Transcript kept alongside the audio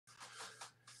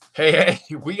Hey,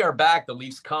 we are back. The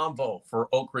Leafs Convo for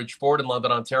Oak Ridge Ford in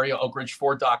London, Ontario,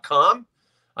 oakridgeford.com.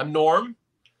 I'm Norm,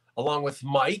 along with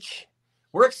Mike.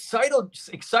 We're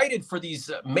excited for these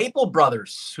Maple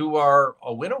brothers who are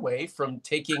a win away from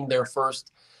taking their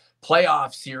first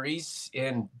playoff series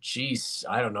in, 15,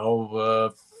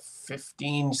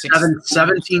 16,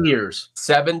 17 years.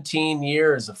 17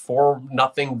 years, a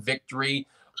 4-0 victory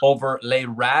over Les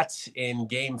Rats in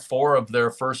Game 4 of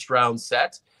their first-round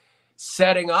set,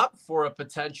 setting up for a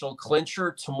potential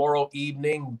clincher tomorrow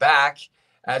evening back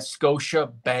at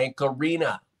Scotiabank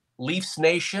Arena. Leafs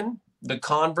Nation, the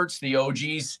converts, the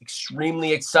OGs,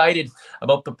 extremely excited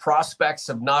about the prospects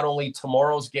of not only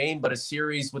tomorrow's game, but a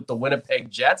series with the Winnipeg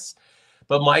Jets.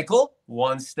 But Michael,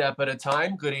 one step at a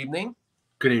time. Good evening.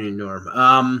 Good evening, Norm.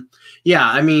 I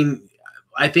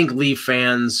think Leaf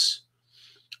fans,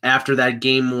 after that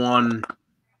Game 1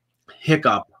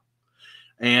 hiccup,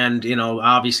 and,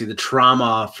 obviously the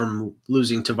trauma from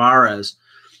losing Tavares,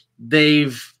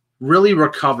 they've really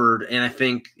recovered. And I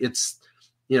think it's,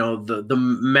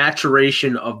 the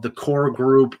maturation of the core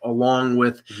group along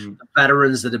with the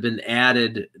veterans that have been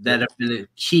added that have been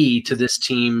key to this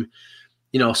team,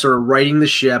 sort of righting the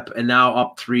ship and now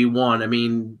up 3-1. I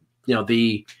mean,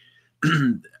 the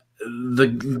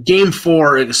Game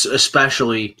 4,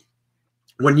 especially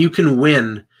when you can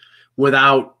win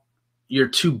without your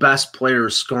two best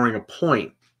players scoring a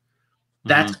point.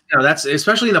 That's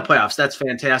especially in the playoffs. That's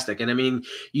fantastic. And I mean,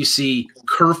 you see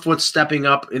Kerfoot stepping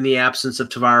up in the absence of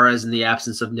Tavares, in the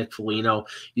absence of Nick Foligno.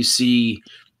 You see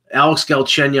Alex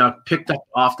Galchenyuk picked up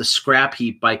off the scrap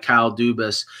heap by Kyle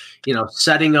Dubas,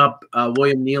 setting up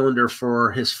William Nylander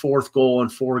for his 4th goal in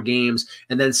 4 games,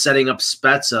 and then setting up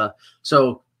Spezza.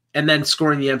 And then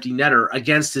scoring the empty netter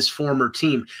against his former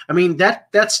team. I mean,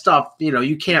 that stuff,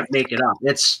 you can't make it up.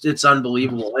 It's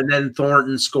unbelievable. And then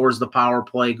Thornton scores the power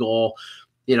play goal,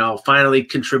 finally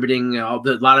contributing. A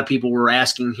lot of people were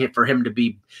asking for him to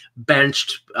be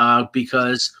benched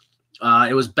because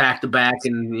it was back-to-back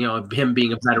and, him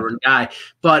being a veteran guy.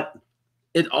 But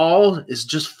it all is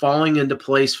just falling into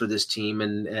place for this team.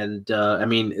 And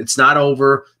it's not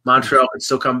over. Montreal can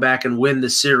still come back and win the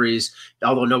series,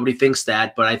 although nobody thinks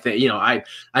that. But I think,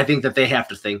 I think that they have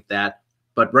to think that.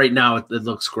 But right now it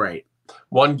looks great.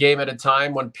 One game at a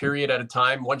time, one period at a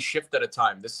time, one shift at a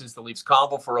time. This is the Leafs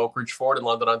Convo for Oak Ridge Ford in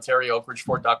London, Ontario,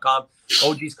 oakridgeford.com.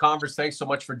 OG's Converse, thanks so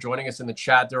much for joining us in the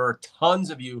chat. There are tons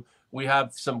of you. We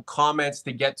have some comments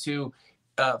to get to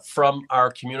from our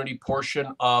community portion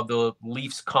of the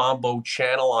Leafs Combo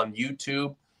channel on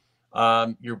YouTube.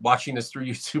 You're watching this through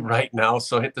YouTube right now,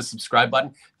 so hit the subscribe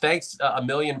button. Thanks a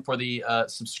million for the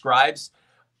subscribes.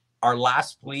 Our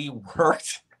last plea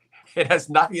worked. It has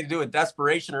nothing to do with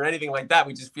desperation or anything like that.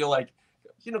 We just feel like,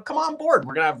 come on board.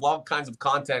 We're going to have all kinds of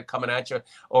content coming at you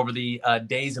over the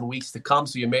days and weeks to come,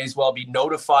 so you may as well be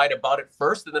notified about it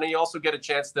first, and then you also get a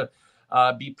chance to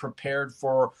be prepared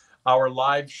for our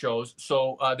live shows.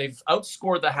 So they've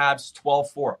outscored the Habs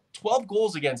 12-4. 12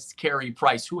 goals against Carey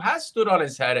Price, who has stood on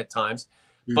his head at times,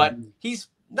 but he's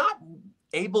not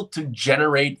able to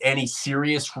generate any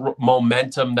serious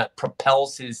momentum that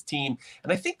propels his team.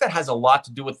 And I think that has a lot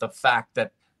to do with the fact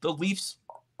that the Leafs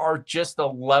are just a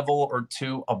level or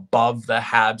two above the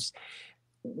Habs.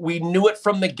 We knew it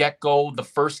from the get-go. The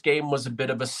first game was a bit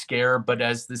of a scare, but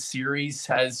as the series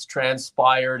has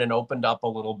transpired and opened up a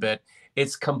little bit,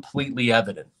 it's completely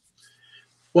evident.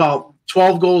 Well,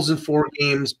 12 goals in 4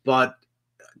 games, but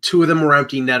 2 of them were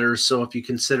empty netters. So if you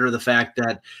consider the fact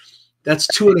that that's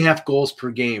 2.5 goals per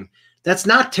game, that's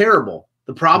not terrible.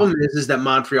 The problem is that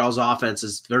Montreal's offense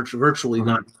is virtually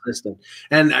non-existent.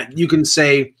 And you can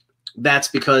say that's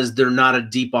because they're not a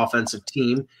deep offensive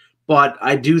team. But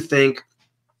I do think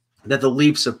that the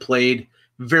Leafs have played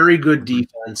very good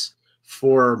defense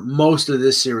for most of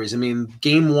this series. I mean,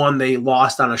 Game 1, they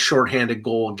lost on a shorthanded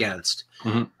goal against.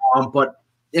 But,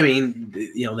 I mean,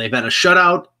 they've had a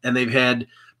shutout and they've had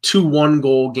 2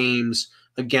 1-goal games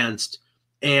against.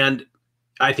 And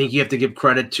I think you have to give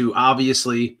credit to,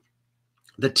 obviously,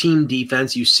 the team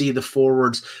defense. You see the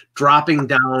forwards dropping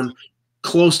down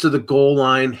close to the goal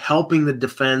line, helping the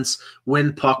defense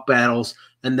win puck battles,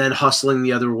 and then hustling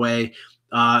the other way.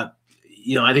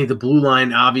 I think the blue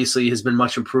line obviously has been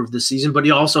much improved this season, but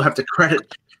you also have to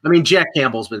credit. I mean, Jack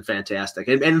Campbell's been fantastic.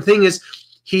 And the thing is,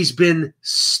 he's been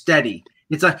steady.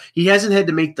 He hasn't had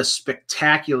to make the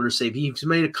spectacular save. He's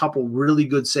made a couple really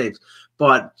good saves,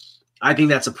 but I think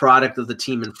that's a product of the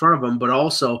team in front of him, but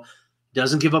also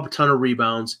doesn't give up a ton of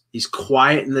rebounds. He's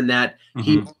quiet in the net.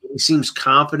 He seems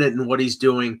confident in what he's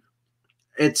doing.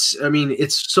 It's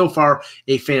so far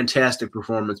a fantastic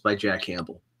performance by Jack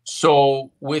Campbell.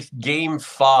 So with Game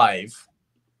 5,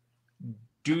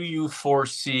 do you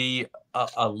foresee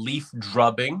a Leaf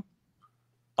drubbing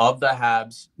of the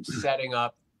Habs, setting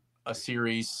up a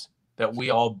series that we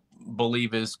all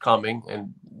believe is coming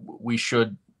and we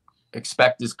should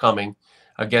expect is coming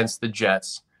against the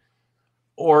Jets?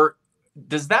 Or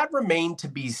does that remain to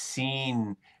be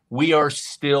seen? We are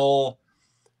still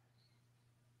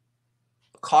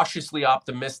cautiously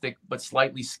optimistic, but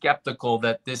slightly skeptical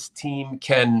that this team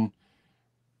can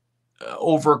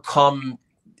overcome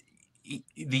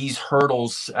these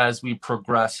hurdles as we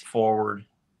progress forward.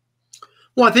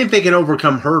 Well, I think they can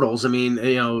overcome hurdles. I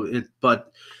mean,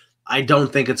 but I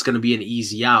don't think it's going to be an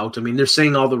easy out. I mean, they're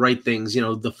saying all the right things.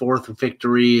 The fourth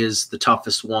victory is the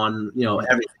toughest one.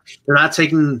 Everything. They're not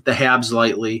taking the Habs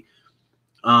lightly.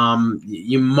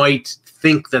 You might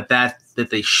think that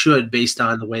they should, based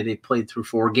on the way they played through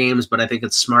 4 games, but I think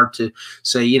it's smart to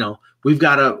say, we've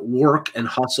got to work and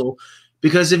hustle,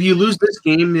 because if you lose this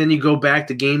game, then you go back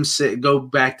to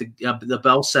the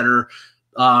Bell Center,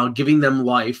 giving them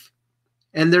life,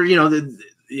 and they're,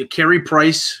 the Carey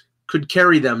Price could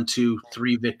carry them to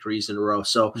 3 victories in a row.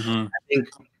 So I think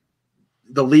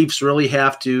the Leafs really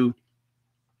have to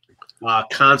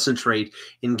concentrate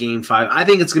in Game 5. I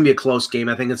think it's going to be a close game.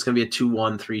 I think it's going to be a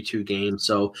 2-1, 3-2 game.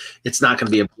 So it's not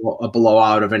going to be a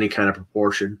blowout of any kind of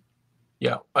proportion.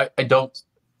 Yeah, I don't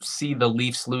see the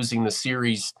Leafs losing the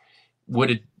series.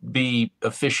 Would it be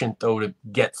efficient, though, to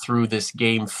get through this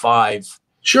Game 5?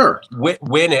 Sure.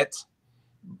 Win it,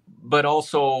 but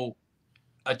also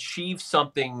achieve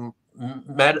something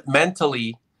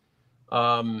mentally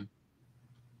in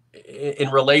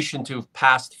relation to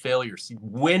past failures,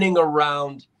 winning a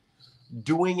round,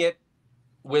 doing it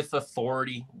with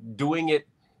authority, doing it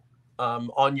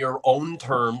on your own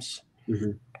terms,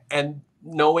 and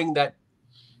knowing that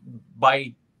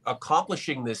by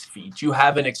accomplishing this feat, you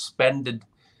haven't expended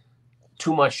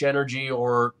too much energy,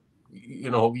 or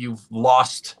you've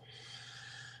lost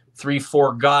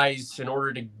 3-4 guys in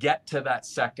order to get to that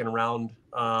second round,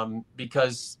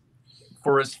 because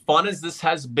for as fun as this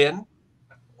has been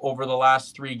over the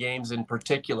last 3 games in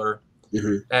particular,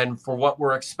 and for what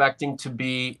we're expecting to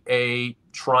be a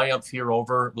triumph here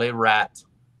over Les Rats,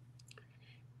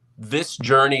 this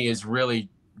journey is really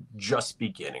just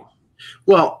beginning.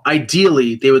 Well,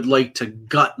 ideally, they would like to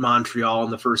gut Montreal in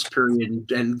the first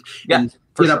period and get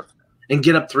up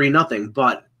 3-0,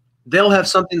 but they'll have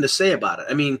something to say about it.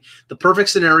 I mean, the perfect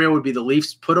scenario would be the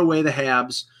Leafs put away the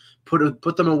Habs,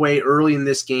 put them away early in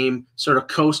this game, sort of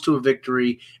coast to a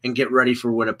victory, and get ready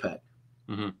for Winnipeg.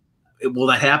 Will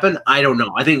that happen? I don't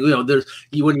know. I think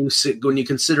when you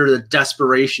consider the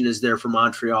desperation is there for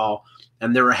Montreal,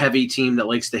 and they're a heavy team that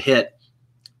likes to hit,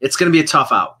 it's going to be a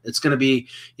tough out. It's going to be,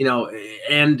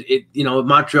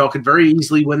 Montreal could very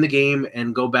easily win the game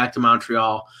and go back to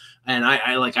Montreal. And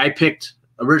I picked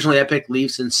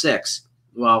Leafs in 6.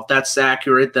 Well, if that's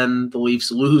accurate, then the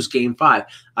Leafs lose Game 5.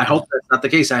 I hope that's not the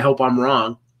case. I hope I'm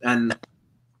wrong. And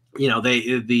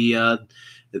the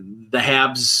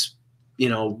Habs,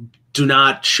 do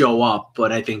not show up,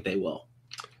 but I think they will.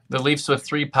 The Leafs with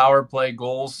 3 power play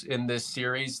goals in this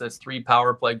series. That's 3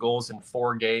 power play goals in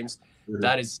 4 games.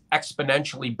 That is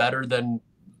exponentially better than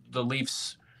the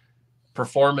Leafs'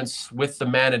 performance with the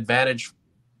man advantage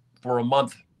for a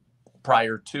month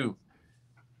prior to.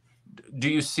 Do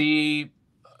you see,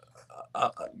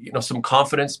 some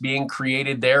confidence being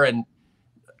created there, and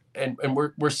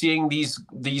we're seeing these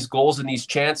goals and these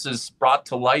chances brought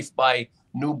to life by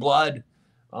new blood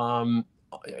on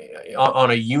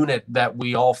a unit that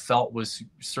we all felt was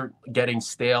getting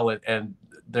stale, and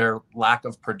their lack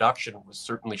of production was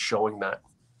certainly showing that.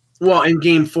 Well, in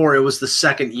Game 4, it was the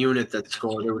second unit that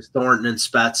scored. It was Thornton and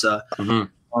Spezza.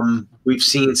 We've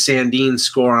seen Sandin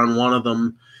score on one of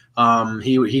them.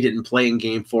 He didn't play in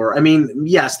Game 4. I mean,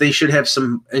 yes, they should have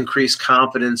some increased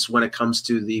confidence when it comes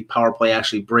to the power play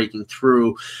actually breaking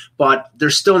through, but they're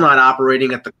still not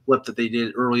operating at the clip that they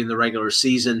did early in the regular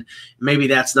season. Maybe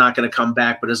that's not going to come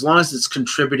back, but as long as it's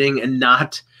contributing and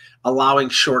not allowing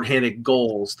shorthanded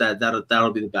goals,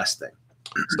 that'll be the best thing.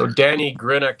 So Danny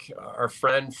Grinick, our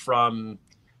friend from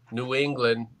New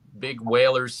England, big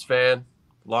Whalers fan.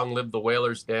 Long live the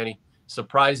Whalers, Danny.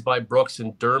 Surprised by Brooks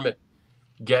and Dermott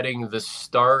getting the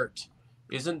start.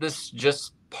 Isn't this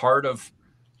just part of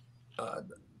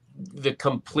the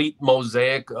complete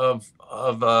mosaic of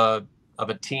a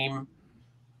team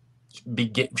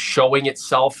showing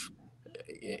itself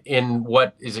in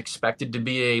what is expected to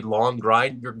be a long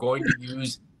grind? You're going to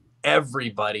use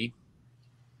everybody.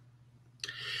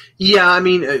 Yeah, I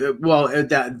mean,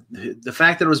 the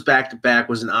fact that it was back-to-back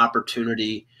was an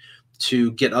opportunity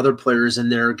to get other players in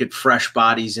there, get fresh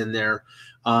bodies in there.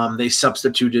 They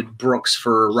substituted Brooks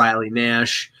for Riley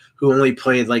Nash, who only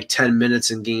played like 10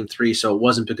 minutes in game 3. So it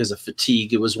wasn't because of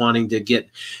fatigue. It was wanting to get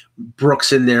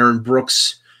Brooks in there, and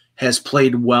Brooks has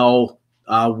played well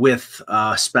with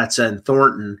Spezza and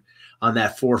Thornton on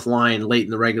that fourth line late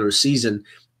in the regular season.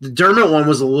 The Dermott one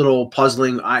was a little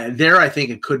puzzling. I think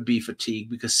it could be fatigue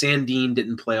because Sandin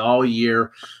didn't play all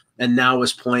year and now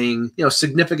is playing,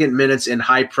 significant minutes in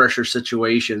high pressure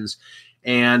situations,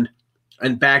 and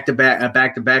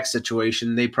back-to-back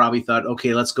situation. They probably thought,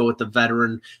 okay, let's go with the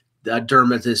veteran.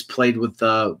 Dermott has played with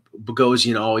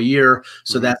Bogosian all year,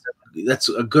 so that's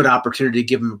a good opportunity to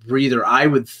give him a breather. I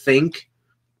would think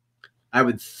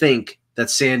that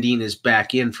Sandin is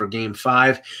back in for game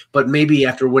 5, but maybe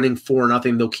after winning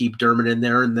 4-0, they'll keep Dermott in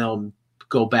there and they'll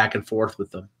go back and forth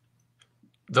with them.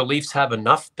 The Leafs have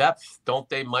enough depth, don't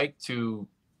they, Mike, to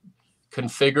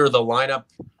configure the lineup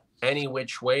any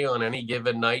which way on any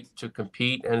given night to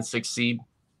compete and succeed?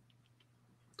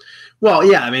 Well,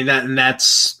 yeah, I mean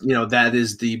that's that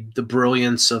is the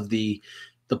brilliance of the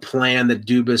plan that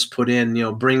Dubas put in.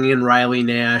 Bringing in Riley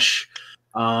Nash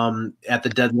at the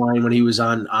deadline when he was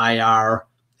on IR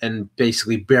and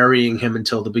basically burying him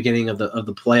until the beginning of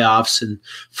the playoffs, and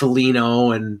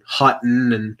Foligno and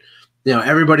Hutton and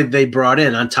everybody they brought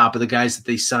in on top of the guys that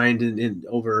they signed in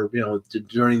over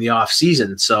during the off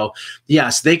season. So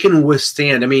yes, they can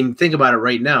withstand. I mean, think about it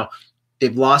right now.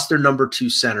 They've lost their number 2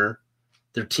 center,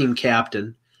 their team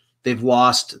captain. They've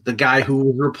lost the guy who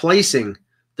was replacing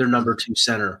their number 2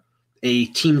 center, a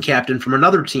team captain from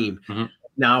another team. Mm-hmm.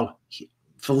 Now,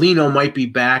 Foligno might be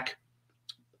back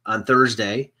on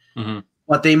Thursday,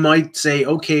 but they might say,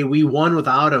 okay, we won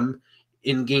without him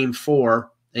in game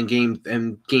 4 and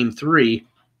game 3.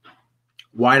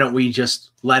 Why don't we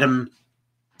just let him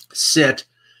sit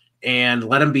and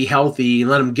let him be healthy and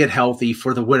let him get healthy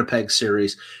for the Winnipeg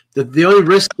series? The only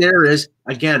risk there is,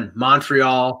 again,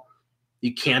 Montreal,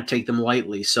 you can't take them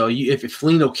lightly. So if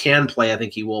Foligno can play, I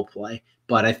think he will play.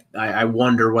 But I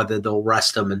wonder whether they'll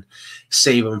rest him and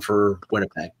save him for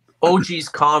Winnipeg. OG's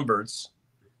converts,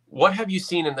 what have you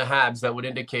seen in the Habs that would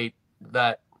indicate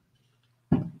that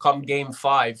come game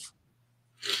 5,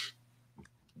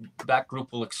 that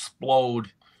group will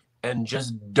explode and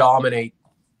just dominate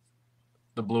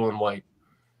the blue and white?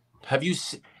 Have you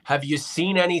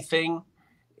seen anything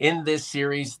in this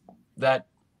series that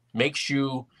makes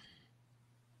you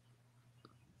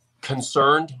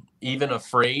concerned, even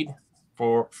afraid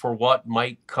for what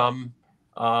might come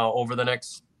over the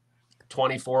next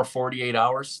 24, 48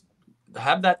 hours?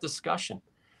 Have that discussion.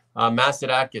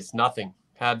 Macedoakis, nothing.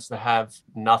 Habs have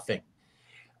nothing.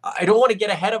 I don't want to get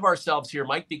ahead of ourselves here,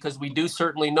 Mike, because we do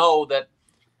certainly know that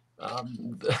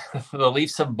the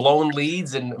Leafs have blown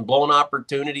leads and blown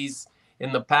opportunities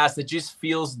in the past. It just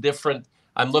feels different.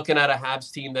 I'm looking at a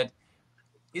Habs team that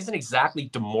isn't exactly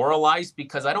demoralized,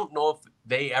 because I don't know if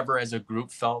they ever as a group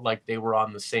felt like they were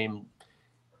on the same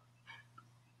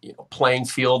playing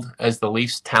field as the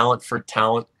Leafs, talent for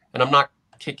talent. And I'm not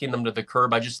kicking them to the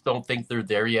curb. I just don't think they're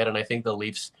there yet. And I think the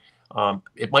Leafs,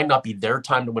 it might not be their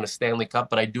time to win a Stanley Cup,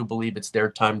 but I do believe it's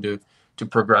their time to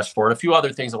progress forward. A few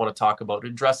other things I want to talk about,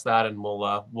 address that, and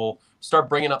we'll start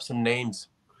bringing up some names.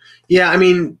 Yeah, I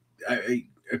mean,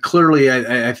 clearly,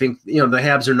 I think the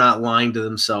Habs are not lying to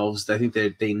themselves. I think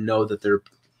they know that they're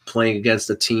playing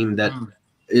against a team that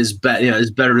is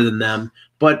better than them.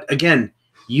 But again,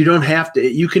 you don't have to.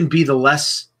 You can be the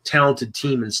less talented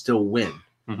team and still win.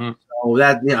 Mm-hmm. So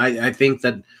that I think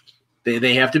that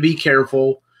they have to be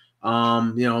careful.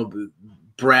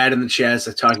 Brad in the chat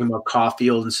is talking about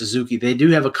Caulfield and Suzuki. They do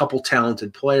have a couple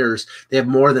talented players. They have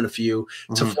more than a few.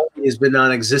 Mm-hmm. Toffoli has been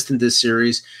non-existent this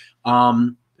series.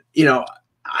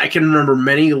 I can remember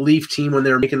many Leaf team when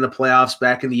they were making the playoffs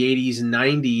back in the 80s and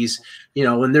 90s,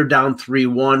 when they're down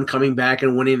 3-1, coming back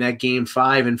and winning that game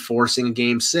 5 and forcing a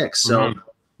game 6. So,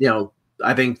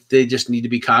 I think they just need to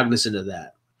be cognizant of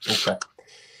that. Okay.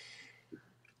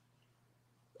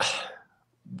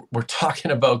 We're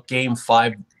talking about game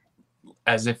 5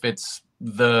 as if it's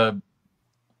the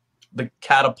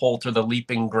catapult or the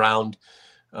leaping ground,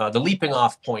 the leaping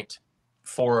off point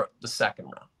for the second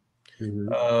round.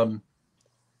 Mm-hmm.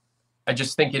 I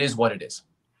just think it is what it is.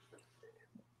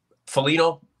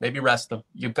 Foligno, maybe rest him.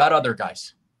 You've got other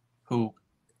guys who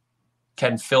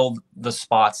can fill the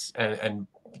spots and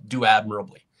do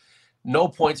admirably. No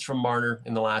points from Marner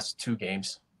in the last 2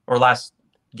 games or last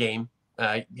game.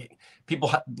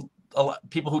 People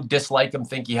who dislike him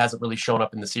think he hasn't really shown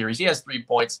up in the series. He has 3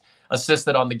 points,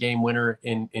 assisted on the game winner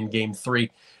in game 3.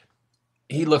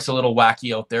 He looks a little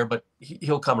wacky out there, but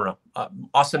he'll come around.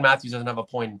 Austin Matthews doesn't have a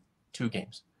point in 2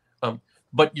 games.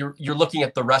 But you're looking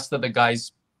at the rest of the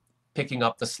guys picking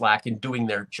up the slack and doing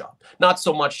their job. Not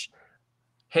so much,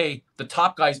 hey, the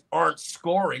top guys aren't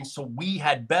scoring, so we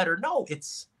had better. No,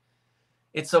 it's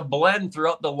a blend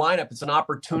throughout the lineup. It's an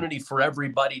opportunity for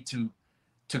everybody to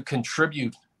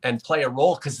contribute and play a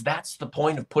role, because that's the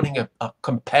point of putting a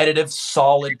competitive,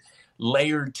 solid,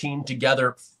 layered team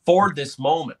together for this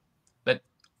moment, that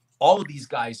all of these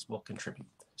guys will contribute.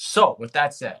 So with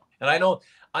that said, and I know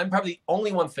I'm probably the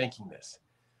only one thinking this,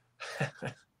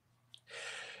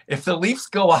 if the Leafs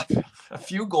go up a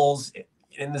few goals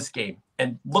in this game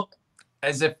and look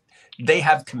as if they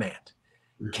have command,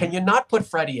 can you not put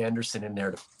Freddie Anderson in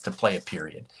there to play a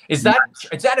period? Is that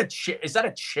a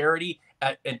charity,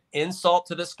 an insult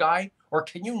to this guy, or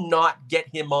can you not get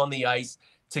him on the ice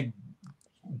to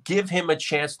give him a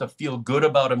chance to feel good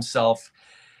about himself,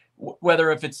 whether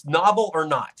if it's novel or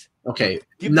not? Okay,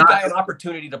 give the guy an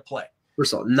opportunity to play.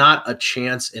 First of all, not a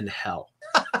chance in hell.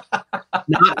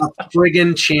 Not a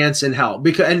friggin' chance in hell.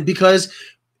 Because,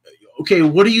 okay,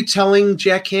 what are you telling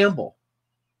Jack Campbell?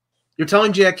 You're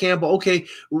telling Jack Campbell, okay,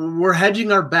 we're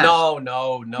hedging our bets. No. Yeah,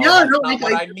 no, not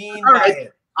what I mean by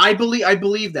it. I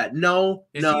believe that. No,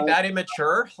 is he that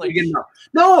immature? Like,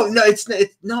 no,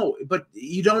 no. But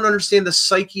you don't understand the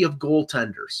psyche of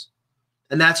goaltenders,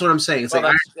 and that's what I'm saying. It's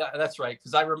that's right.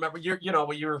 Because I remember you did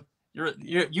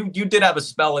have a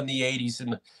spell in the '80s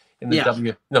in the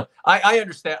W. No, I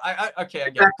understand. I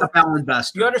get it. Alan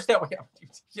Bester. You understand?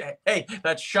 Hey,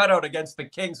 that shutout against the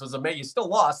Kings was amazing. You still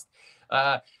lost,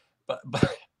 but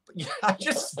I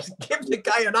just give the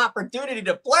guy an opportunity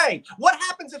to play. What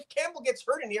happens if Campbell gets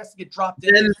hurt and he has to get dropped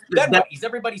in? Then what? He's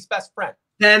everybody's best friend.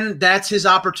 Then that's his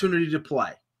opportunity to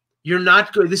play. You're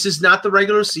not good. This is not the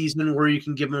regular season where you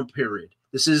can give him a period.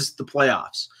 This is the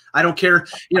playoffs. I don't care.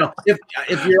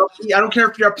 If you're up, I don't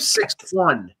care if you're up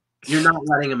 6-1. You're not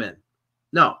letting him in.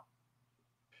 No.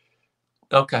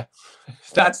 Okay.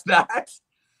 That's that.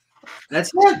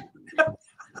 That's it.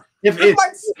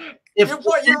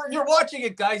 You're watching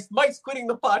it, guys. Mike's quitting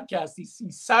the podcast. He's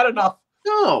sad enough.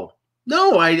 No.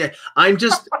 I'm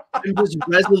just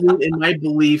resolute in my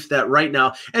belief that right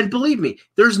now, and believe me,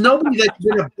 there's nobody that's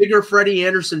been a bigger Freddie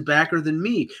Anderson backer than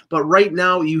me. But right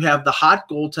now, you have the hot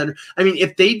goaltender. I mean,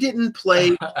 if they didn't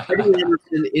play Freddie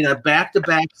Anderson in a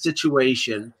back-to-back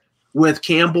situation with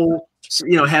Campbell,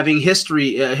 having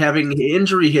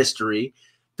injury history,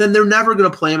 then they're never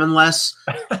going to play him unless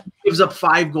he gives up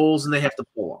 5 goals and they have to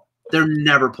pull him. They're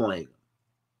never playing him.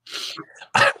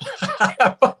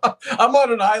 I'm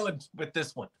on an island with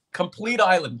this one. Complete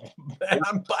island. And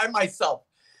I'm by myself.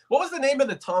 What was the name of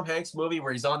the Tom Hanks movie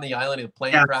where he's on the island and the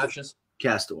plane crashes?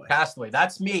 Castaway.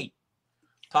 That's me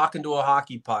talking to a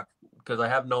hockey puck because I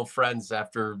have no friends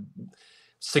after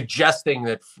suggesting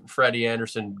that Freddie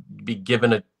Anderson be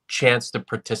given a chance to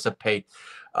participate.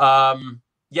 Hey,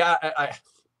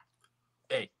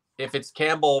 if it's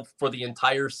Campbell for the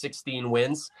entire 16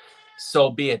 wins, so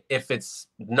be it. If it's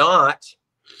not,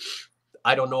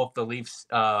 I don't know if the Leafs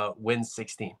win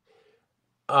 16.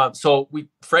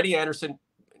 Freddie Anderson,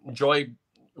 enjoy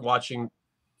watching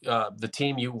the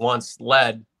team you once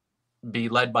led be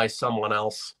led by someone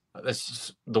else. This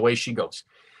is the way she goes.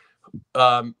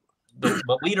 The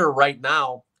leader right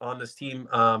now on this team,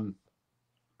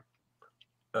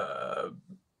 from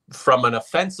an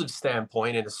offensive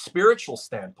standpoint and a spiritual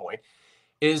standpoint,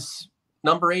 is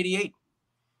number 88.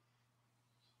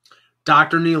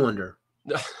 Dr. Nylander.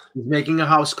 He's making a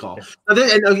house call.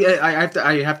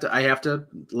 I have to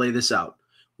lay this out.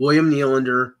 William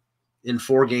Nylander in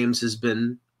 4 games has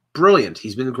been brilliant.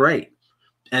 He's been great.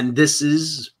 And this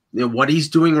is what he's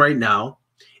doing right now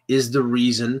is the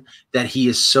reason that he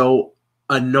is so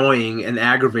annoying and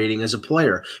aggravating as a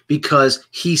player, because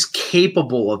he's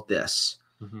capable of this.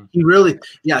 Mm-hmm. He really,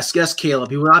 yes,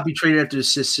 Caleb. He will not be traded after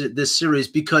this series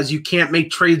because you can't make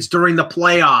trades during the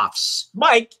playoffs.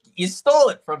 Mike, you stole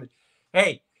it from me.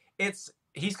 Hey,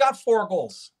 he's got 4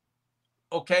 goals,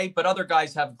 okay, but other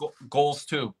guys have goals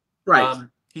too. Right.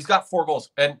 He's got 4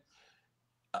 goals, and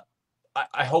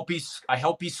I hope he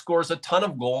scores a ton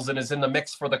of goals and is in the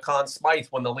mix for the Conn Smythe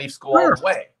when the Leafs go all the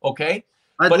way. Okay,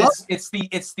 it's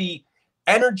the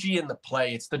energy in the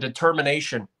play, it's the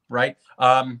determination, right?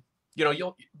 William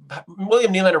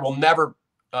Nylander will never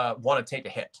want to take a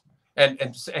hit, and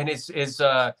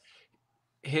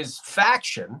his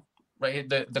faction. Right,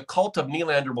 the cult of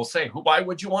Nylander will say, "Why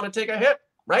would you want to take a hit?"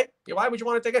 Right? Why would you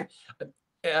want to take it?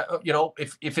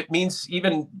 If it means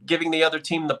even giving the other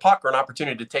team the puck or an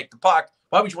opportunity to take the puck,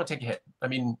 why would you want to take a hit? I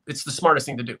mean, it's the smartest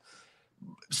thing to do.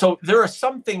 So there are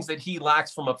some things that he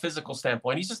lacks from a physical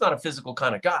standpoint. He's just not a physical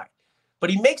kind of guy,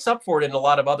 but he makes up for it in a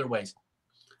lot of other ways.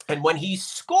 And when he's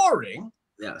scoring,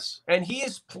 Yes. And he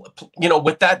is,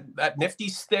 with that nifty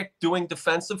stick doing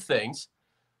defensive things.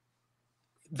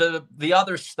 The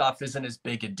other stuff isn't as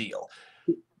big a deal.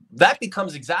 That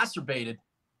becomes exacerbated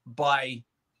by,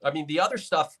 the other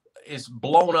stuff is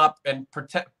blown up and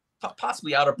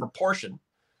possibly out of proportion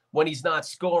when he's not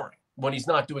scoring, when he's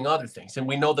not doing other things. And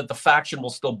we know that the faction will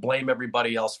still blame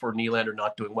everybody else for Nylander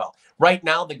not doing well. Right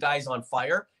now, the guy's on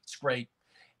fire. It's great.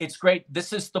 It's great.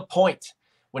 This is the point.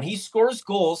 When he scores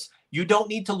goals, you don't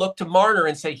need to look to Marner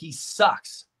and say he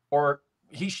sucks or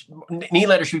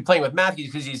Nylander should be playing with Matthews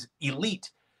because he's elite.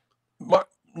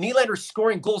 Nylander's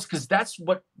scoring goals because that's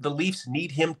what the Leafs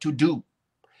need him to do.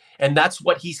 And that's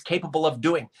what he's capable of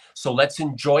doing. So let's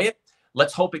enjoy it.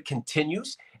 Let's hope it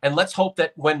continues. And let's hope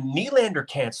that when Nylander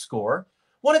can't score,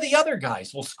 one of the other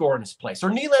guys will score in his place,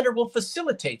 or Nylander will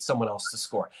facilitate someone else to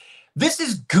score. This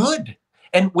is good.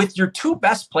 And with your two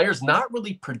best players not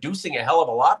really producing a hell of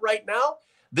a lot right now,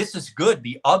 this is good.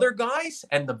 The other guys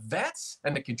and the vets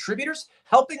and the contributors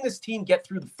helping this team get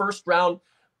through the first round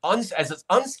as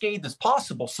unscathed as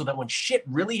possible, so that when shit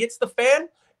really hits the fan,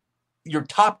 your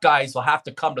top guys will have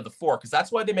to come to the fore, because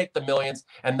that's why they make the millions,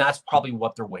 and that's probably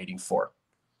what they're waiting for.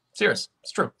 Serious.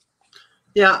 It's true.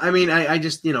 Yeah, I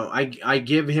just, I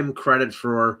give him credit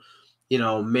for,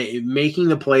 making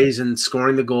the plays and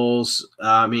scoring the goals.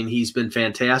 He's been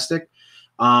fantastic.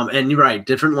 And you're right,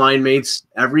 different line mates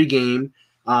every game.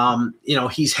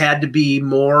 He's had to be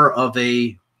more of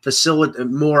a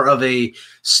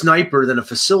sniper than a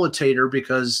facilitator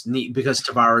because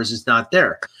Tavares is not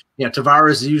there.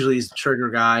 Tavares usually is the trigger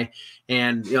guy,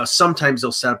 and sometimes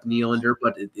they'll set up Nylander,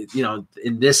 but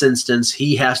in this instance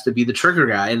he has to be the trigger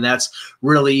guy, and that's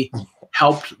really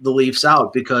helped the Leafs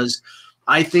out, because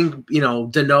I think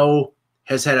Danault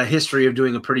has had a history of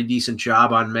doing a pretty decent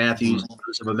job on Matthews in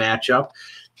terms of a matchup.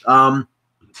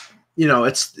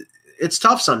 It's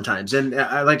tough sometimes, and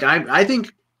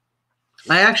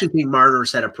I actually think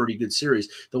Marner's had a pretty good series.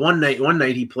 The one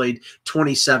night he played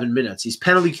 27 minutes. He's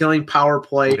penalty killing, power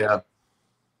play. Yeah.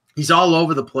 He's all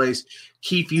over the place.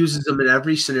 Keefe uses him in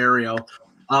every scenario.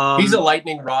 He's a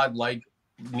lightning rod like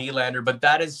Nylander, but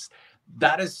that is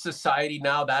society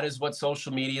now. That is what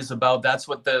social media is about. That's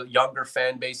what the younger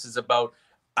fan base is about.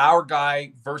 Our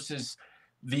guy versus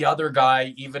the other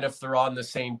guy, even if they're on the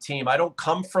same team. I don't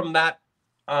come from that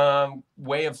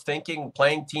way of thinking,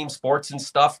 playing team sports and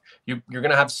stuff. You're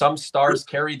going to have some stars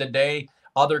carry the day,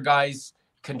 other guys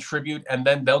contribute, and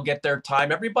then they'll get their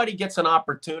time. Everybody gets an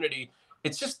opportunity.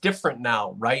 It's just different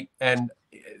now, right? And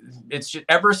it's just,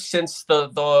 ever since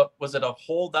the was it a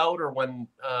holdout, or when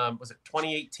was it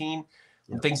 2018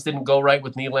 when things didn't go right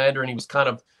with Nylander and he was kind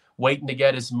of waiting to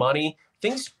get his money,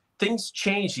 things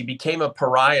changed. He became a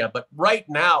pariah. But right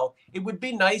now, it would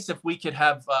be nice if we could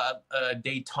have a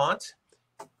détente.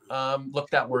 Look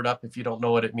that word up if you don't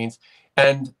know what it means,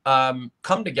 and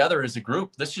come together as a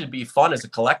group. This should be fun as a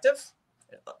collective.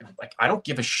 Like, I don't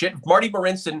give a shit. Marty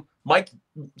Marinson, Mike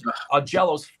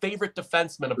Jello's favorite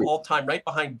defenseman of all time, right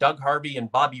behind Doug Harvey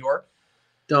and Bobby Orr.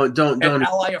 Don't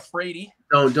Ally Afraidy.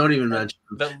 Don't even mention.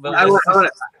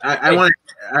 I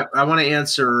want to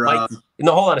answer.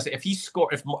 No, hold on a second.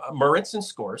 If Marinson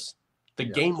scores the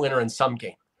game winner in some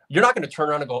game, you're not going to turn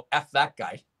around and go F that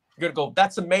guy. You're going to go,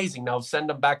 that's amazing. Now send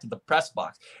them back to the press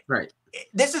box. Right.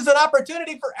 This is an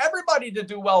opportunity for everybody to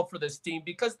do well for this team,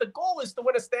 because the goal is to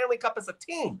win a Stanley Cup as a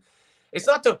team. It's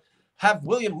not to have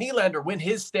William Nylander win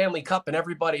his Stanley Cup and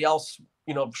everybody else,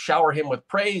 shower him with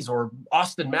praise, or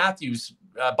Austin Matthews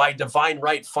by divine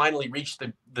right finally reach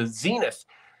the zenith.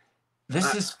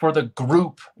 This is for the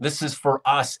group. This is for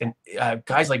us. And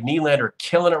guys like Nylander are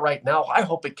killing it right now. I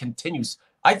hope it continues.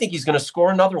 I think he's going to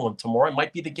score another one tomorrow. It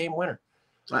might be the game winner.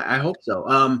 I hope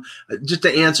so. Just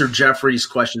to answer Jeffrey's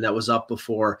question that was up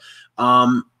before,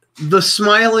 the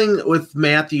smiling with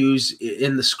Matthews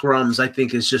in the scrums, I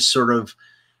think, is just sort of,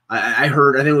 I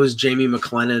think it was Jamie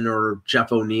McLennan or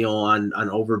Jeff O'Neill on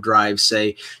Overdrive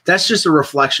say that's just a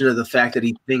reflection of the fact that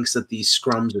he thinks that these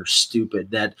scrums are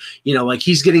stupid, that, like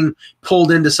he's getting pulled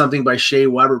into something by Shea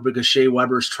Weber because Shea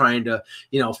Weber's trying to,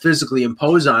 physically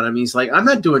impose on him. He's like, I'm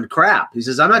not doing crap. He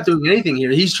says, I'm not doing anything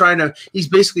here. He's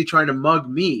basically trying to mug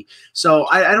me. So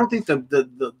I don't think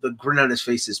the grin on his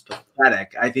face is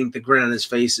pathetic. I think the grin on his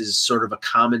face is sort of a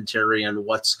commentary on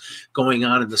what's going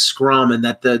on in the scrum, and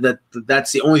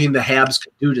that's the only thing the Habs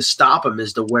can do to stop him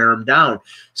is to wear him down.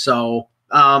 So,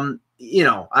 I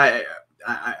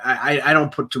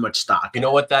don't put too much stock. You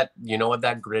know what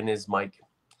that grin is, Mike?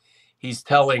 He's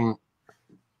telling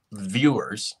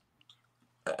viewers,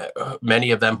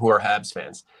 many of them who are Habs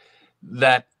fans,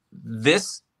 that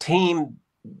this team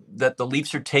that the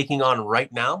Leafs are taking on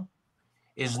right now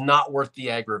is not worth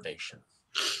the aggravation.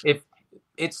 if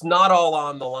it's not all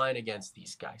on the line against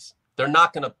these guys, they're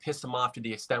not going to piss them off to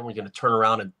the extent we're going to turn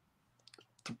around and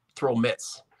throw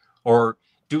mitts or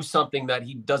do something that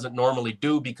he doesn't normally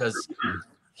do because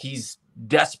he's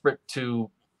desperate to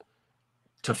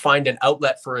find an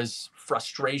outlet for his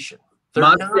frustration. They're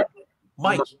not,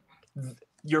 Mike,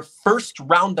 your first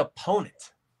round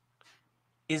opponent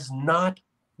is not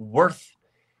worth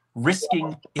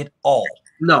risking it all.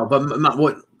 No, but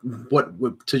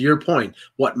what to your point,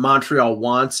 what Montreal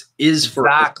wants is for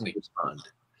exactly.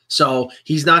 So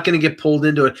he's not going to get pulled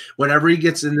into it. Whenever he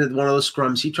gets into one of those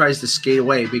scrums, he tries to skate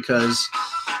away because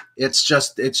it's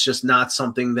just not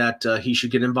something that he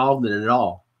should get involved in at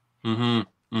all.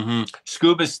 Mm-hmm. Mm-hmm.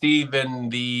 Scuba Steve in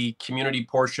the community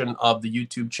portion of the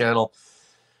YouTube channel.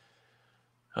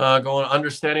 Going,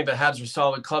 understanding that Habs are a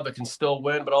solid club that can still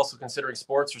win, but also considering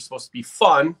sports are supposed to be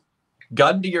fun.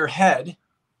 Gun to your head,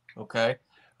 okay?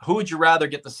 Who would you rather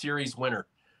get the series winner?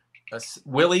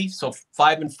 Willie, so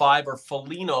 5-5, or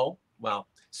Foligno, well,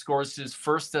 scores his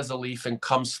first as a Leaf and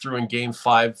comes through in Game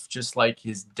 5 just like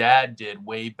his dad did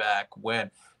way back when.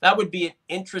 That would be an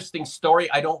interesting story.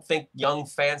 I don't think young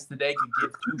fans today could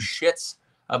give two shits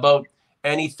about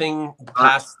anything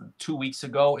past 2 weeks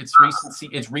ago.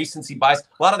 It's recency bias.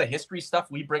 A lot of the history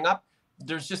stuff we bring up,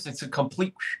 it's a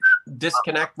complete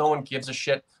disconnect. No one gives a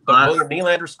shit. But William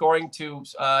Nylander scoring to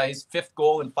his 5th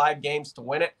goal in 5 games to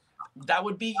win it, that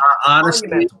would be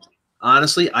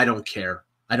honestly, I don't care.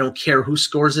 I don't care who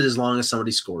scores it as long as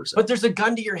somebody scores it. But there's a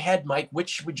gun to your head, Mike.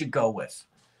 Which would you go with?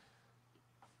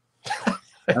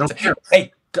 I don't care.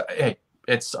 Hey,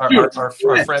 it's our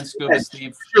friend Scuba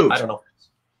Steve. Shoot. I don't know.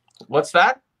 What's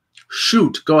that?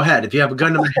 Shoot. Go ahead. If you have a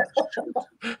gun to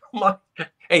my head.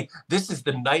 Hey, this is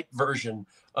the night version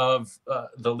of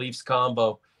the Leafs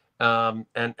combo,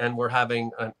 and we're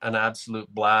having an absolute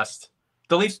blast.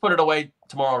 The Leafs put it away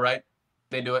tomorrow, right?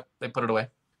 They do it. They put it away.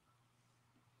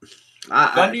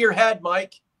 Gun to your head,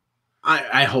 Mike.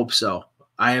 I hope so.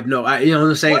 I have no. You know what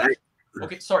I'm saying?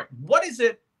 Okay, sorry. What is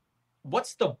it?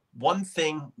 What's the one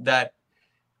thing that?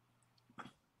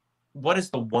 What is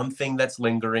the one thing that's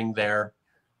lingering there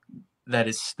that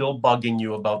is still bugging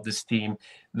you about this team?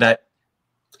 That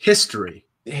history.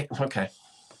 Okay.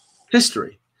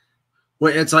 History.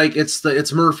 Well, it's like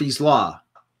it's Murphy's Law.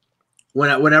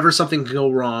 Whenever something can go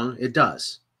wrong, it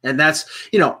does. And that's,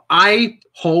 I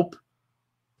hope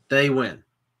they win.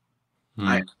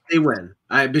 They win.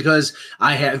 Because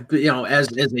I have, as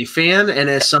a fan and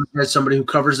as somebody who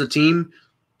covers a team,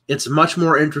 it's much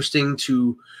more interesting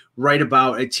to write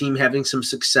about a team having some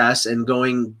success and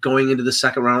going into the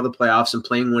second round of the playoffs and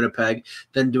playing Winnipeg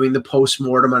than doing the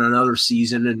postmortem on another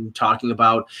season and talking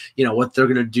about, what they're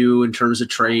going to do in terms of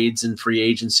trades and free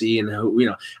agency and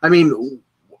who, I mean,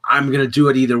 I'm going to do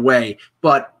it either way,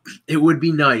 but it would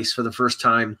be nice for the first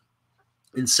time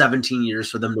in 17 years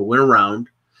for them to win a round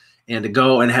and to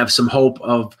go and have some hope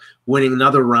of winning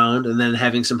another round and then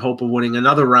having some hope of winning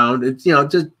another round.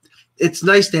 It's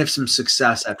nice to have some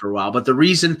success after a while, but the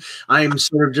reason I'm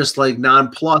sort of just like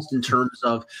nonplussed in terms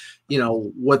of,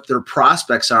 what their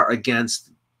prospects are against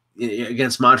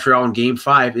Montreal in Game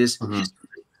 5 is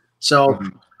history. So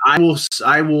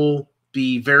I will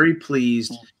be very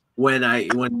pleased when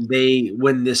they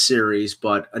win this series,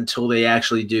 but until they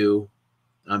actually do,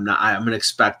 I'm going to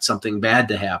expect something bad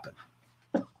to happen.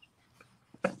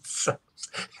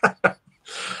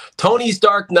 Tony's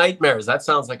Dark Nightmares. That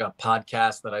sounds like a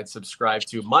podcast that I'd subscribe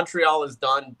to. Montreal is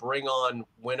done. Bring on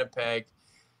Winnipeg.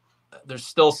 There's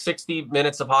still 60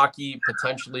 minutes of hockey,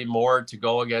 potentially more to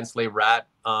go against Les Rats.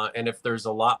 And if there's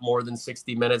a lot more than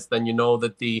 60 minutes, then you know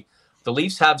that the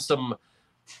Leafs have some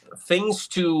things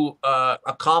to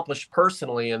accomplish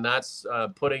personally, and that's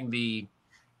putting the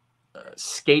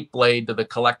skate blade to the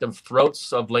collective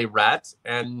throats of Les Rats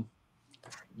and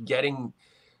getting,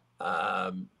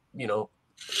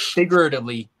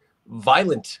 figuratively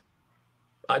violent.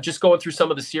 Just going through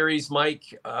some of the series,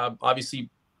 Mike, obviously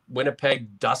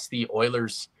Winnipeg dust the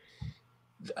Oilers.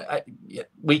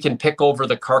 We can pick over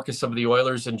the carcass of the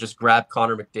Oilers and just grab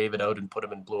Connor McDavid out and put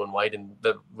him in blue and white, and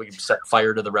we can set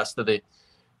fire to the rest of the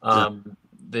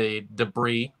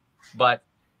debris. But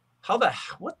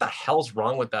what the hell's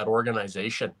wrong with that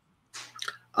organization?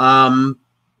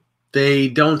 They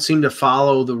don't seem to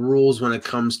follow the rules when it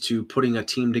comes to putting a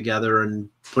team together and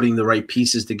putting the right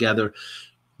pieces together.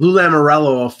 Lou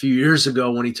Lamoriello, a few years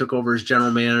ago, when he took over as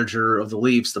general manager of the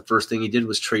Leafs, the first thing he did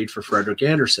was trade for Frederik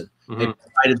Andersen. It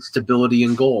provided stability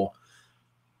in goal.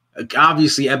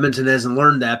 Obviously, Edmonton hasn't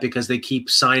learned that because they keep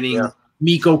signing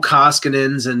Mikko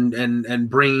Koskinens and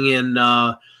bringing in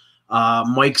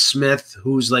Mike Smith,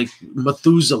 who's like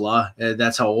Methuselah.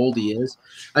 That's how old he is.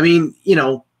 I mean,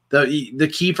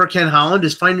 the key for Ken Holland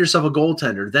is find yourself a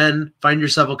goaltender, then find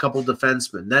yourself a couple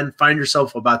defensemen, then find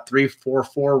yourself about 3-4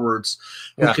 forwards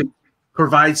who can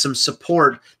provide some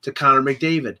support to Connor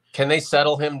McDavid. Can they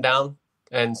settle him down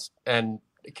and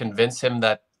convince him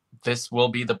that this will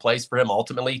be the place for him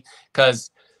ultimately?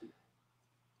 Because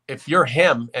if you're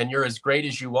him and you're as great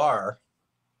as you are,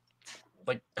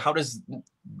 like, how does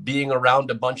being around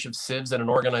a bunch of civs in an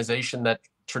organization that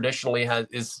traditionally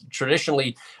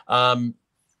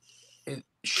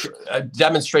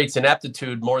demonstrates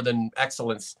ineptitude more than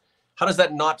excellence, how does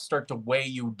that not start to weigh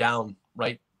you down,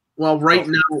 right? Well,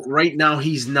 right now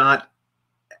he's not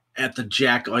at the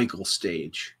Jack Eichel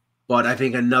stage, but I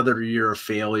think another year of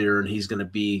failure and he's going to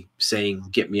be saying,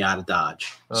 "Get me out of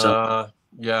Dodge." So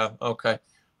yeah, okay.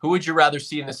 Who would you rather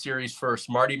see in the series first,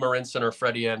 Marty Marinson or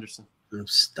Freddie Anderson?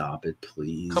 Stop it,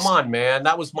 please. Come on, man.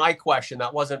 That was my question.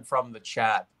 That wasn't from the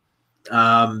chat.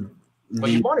 But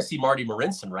you want to see Marty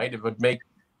Marinson, right? It would make.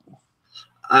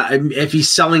 If he's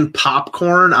selling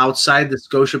popcorn outside the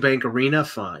Scotiabank Arena,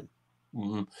 fine.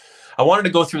 Mm-hmm. I wanted to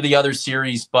go through the other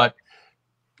series, but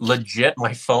legit,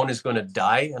 my phone is going to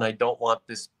die, and I don't want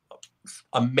this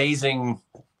amazing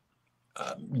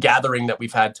gathering that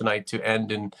we've had tonight to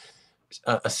end in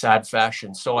a sad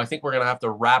fashion. So I think we're going to have to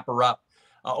wrap her up.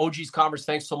 OG's Converse,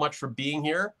 thanks so much for being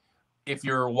here. If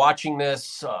you're watching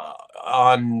this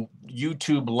on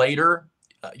YouTube later,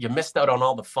 you missed out on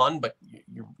all the fun, but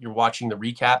you're watching the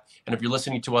recap. And if you're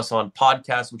listening to us on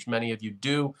podcast, which many of you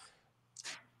do,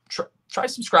 try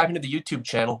subscribing to the YouTube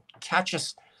channel. Catch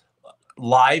us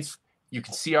live. You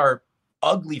can see our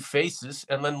ugly faces,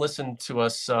 and then listen to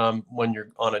us when you're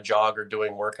on a jog or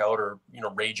doing workout or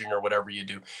raging or whatever you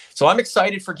do. So I'm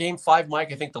excited for Game 5,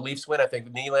 Mike. I think the Leafs win. I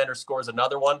think Nylander scores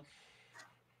another one.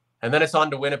 And then it's on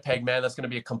to Winnipeg, man. That's going to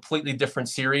be a completely different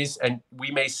series. And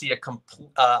we may see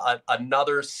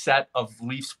another set of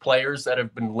Leafs players that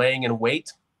have been laying in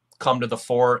wait come to the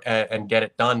fore and get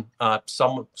it done.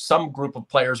 Some group of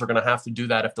players are going to have to do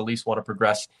that if the Leafs want to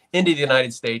progress into the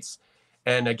United States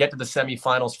and get to the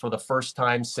semifinals for the first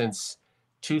time since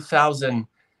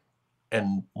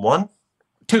 2001?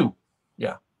 2.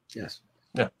 Yeah. Yes.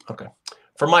 Yeah. Okay.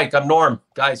 For Mike, I'm Norm.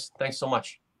 Guys, thanks so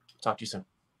much. Talk to you soon.